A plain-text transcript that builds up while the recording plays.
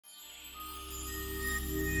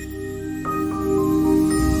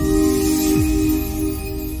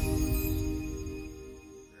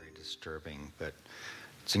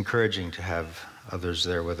It's encouraging to have others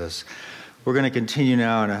there with us. We're going to continue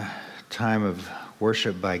now in a time of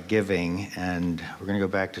worship by giving, and we're going to go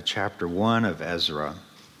back to chapter 1 of Ezra.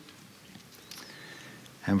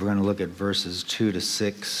 And we're going to look at verses 2 to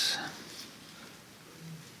 6.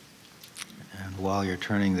 And while you're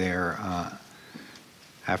turning there,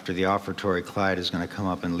 after the offertory, Clyde is going to come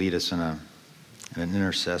up and lead us in an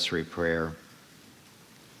intercessory prayer.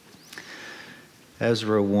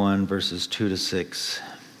 Ezra 1, verses 2 to 6.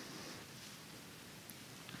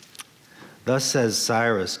 Thus says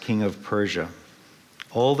Cyrus, king of Persia,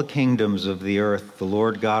 all the kingdoms of the earth the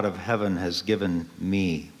Lord God of heaven has given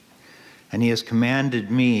me, and he has commanded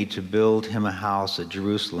me to build him a house at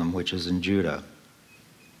Jerusalem, which is in Judah.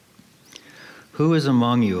 Who is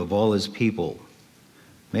among you of all his people?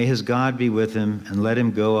 May his God be with him, and let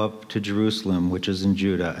him go up to Jerusalem, which is in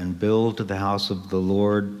Judah, and build the house of the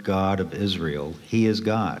Lord God of Israel. He is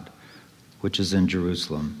God, which is in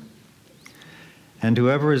Jerusalem. And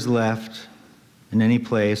whoever is left in any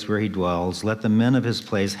place where he dwells, let the men of his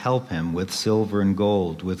place help him with silver and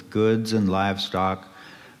gold, with goods and livestock,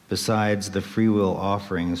 besides the freewill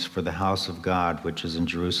offerings for the house of God, which is in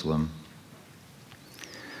Jerusalem.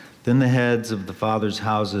 Then the heads of the fathers'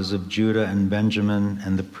 houses of Judah and Benjamin,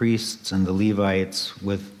 and the priests and the Levites,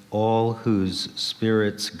 with all whose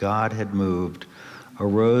spirits God had moved,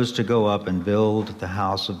 arose to go up and build the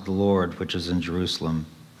house of the Lord, which is in Jerusalem.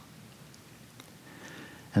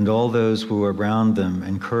 And all those who were around them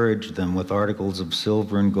encouraged them with articles of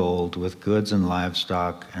silver and gold, with goods and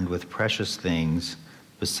livestock, and with precious things,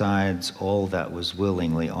 besides all that was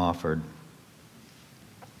willingly offered.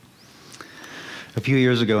 A few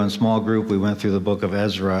years ago in small group, we went through the book of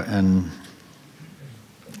Ezra, and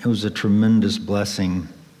it was a tremendous blessing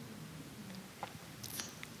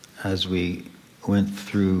as we went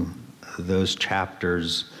through those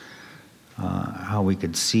chapters, how we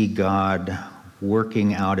could see God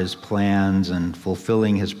working out his plans and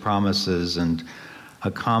fulfilling his promises and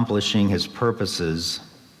accomplishing his purposes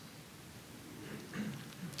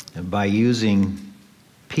by using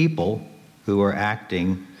people who are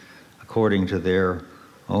acting according to their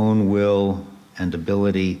own will and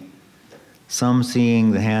ability, some seeing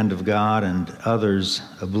the hand of God and others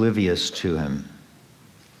oblivious to him.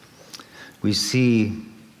 We see,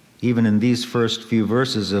 even in these first few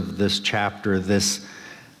verses of this chapter, this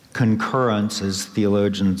concurrence, as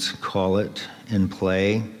theologians call it, in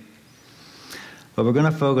play. But we're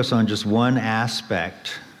going to focus on just one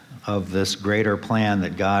aspect of this greater plan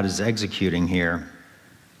that God is executing here.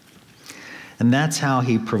 And that's how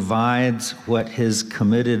he provides what his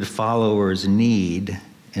committed followers need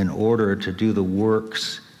in order to do the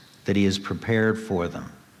works that he has prepared for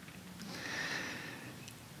them.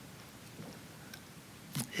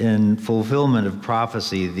 In fulfillment of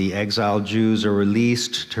prophecy, the exiled Jews are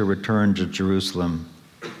released to return to Jerusalem.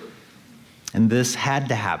 And this had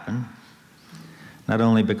to happen, not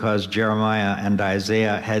only because Jeremiah and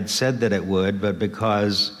Isaiah had said that it would, but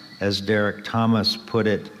because, as Derek Thomas put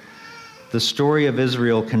it, the story of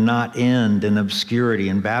Israel cannot end in obscurity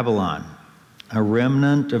in Babylon. A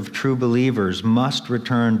remnant of true believers must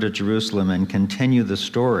return to Jerusalem and continue the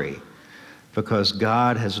story, because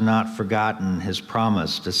God has not forgotten his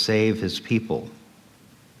promise to save his people.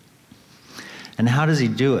 And how does he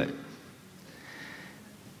do it?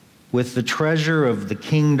 With the treasure of the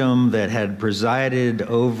kingdom that had presided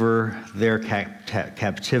over their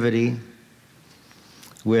captivity,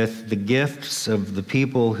 with the gifts of the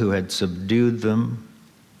people who had subdued them,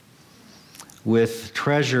 with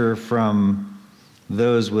treasure from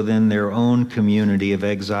those within their own community of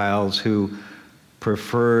exiles who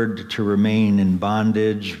preferred to remain in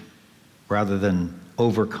bondage rather than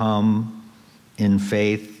overcome in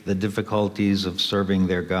faith the difficulties of serving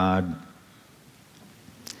their God.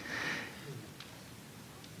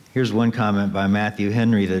 Here's one comment by Matthew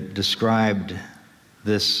Henry that described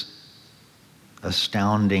this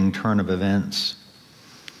astounding turn of events.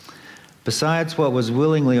 Besides what was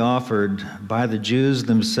willingly offered by the Jews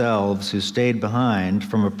themselves who stayed behind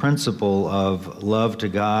from a principle of love to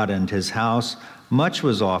God and his house, much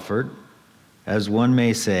was offered, as one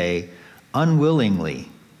may say, unwillingly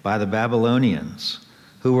by the Babylonians,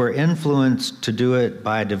 who were influenced to do it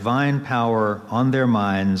by divine power on their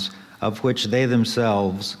minds, of which they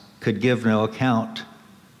themselves could give no account.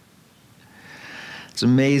 It's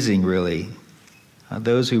amazing, really.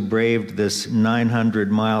 Those who braved this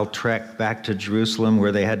 900-mile trek back to Jerusalem,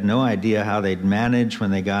 where they had no idea how they'd manage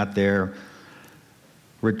when they got there,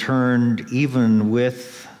 returned even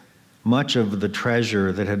with much of the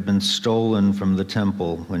treasure that had been stolen from the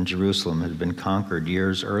temple when Jerusalem had been conquered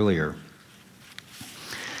years earlier.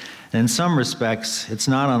 In some respects, it's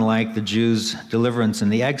not unlike the Jews' deliverance in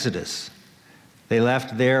the Exodus. They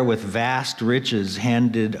left there with vast riches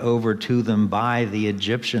handed over to them by the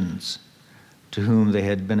Egyptians, to whom they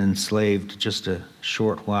had been enslaved just a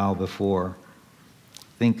short while before.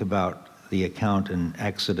 Think about the account in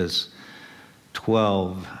Exodus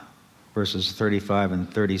 12, verses 35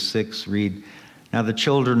 and 36 read, "Now the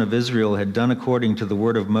children of Israel had done according to the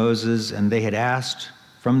word of Moses, and they had asked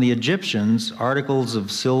from the Egyptians articles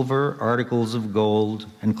of silver, articles of gold,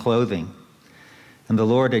 and clothing. And the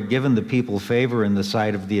Lord had given the people favor in the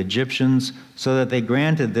sight of the Egyptians, so that they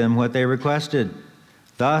granted them what they requested.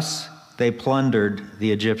 Thus they plundered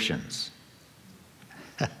the Egyptians."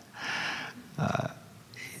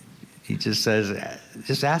 He just says,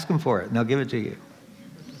 just ask them for it, and they'll give it to you.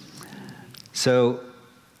 So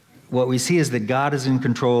what we see is that God is in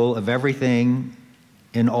control of everything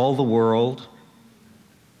in all the world,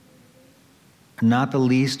 not the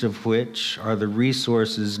least of which are the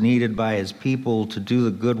resources needed by his people to do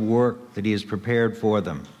the good work that he has prepared for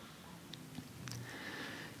them.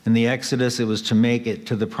 In the Exodus, it was to make it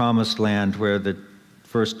to the promised land where the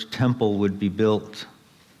first temple would be built.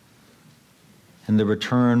 In the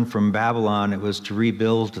return from Babylon, it was to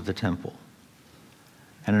rebuild the temple.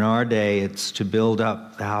 And in our day, it's to build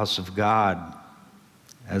up the house of God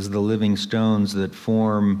as the living stones that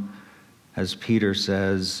form, as Peter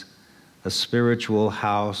says, a spiritual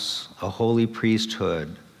house, a holy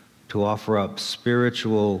priesthood, to offer up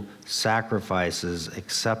spiritual sacrifices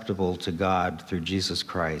acceptable to God through Jesus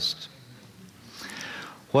Christ.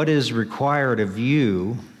 What is required of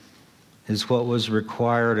you is what was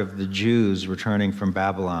required of the Jews returning from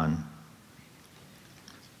Babylon.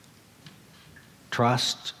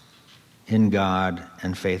 Trust in God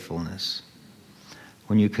and faithfulness.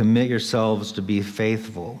 When you commit yourselves to be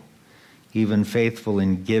faithful, even faithful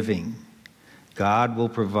in giving, God will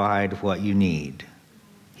provide what you need.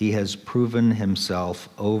 He has proven himself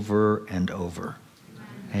over and over.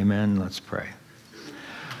 Amen. Let's pray.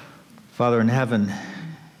 Father in heaven,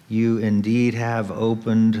 you indeed have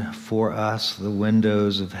opened for us the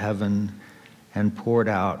windows of heaven and poured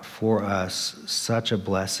out for us such a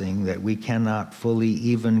blessing that we cannot fully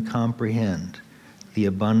even comprehend the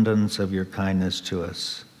abundance of your kindness to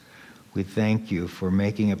us. We thank you for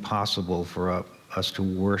making it possible for us to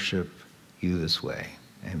worship you this way.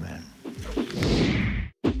 Amen.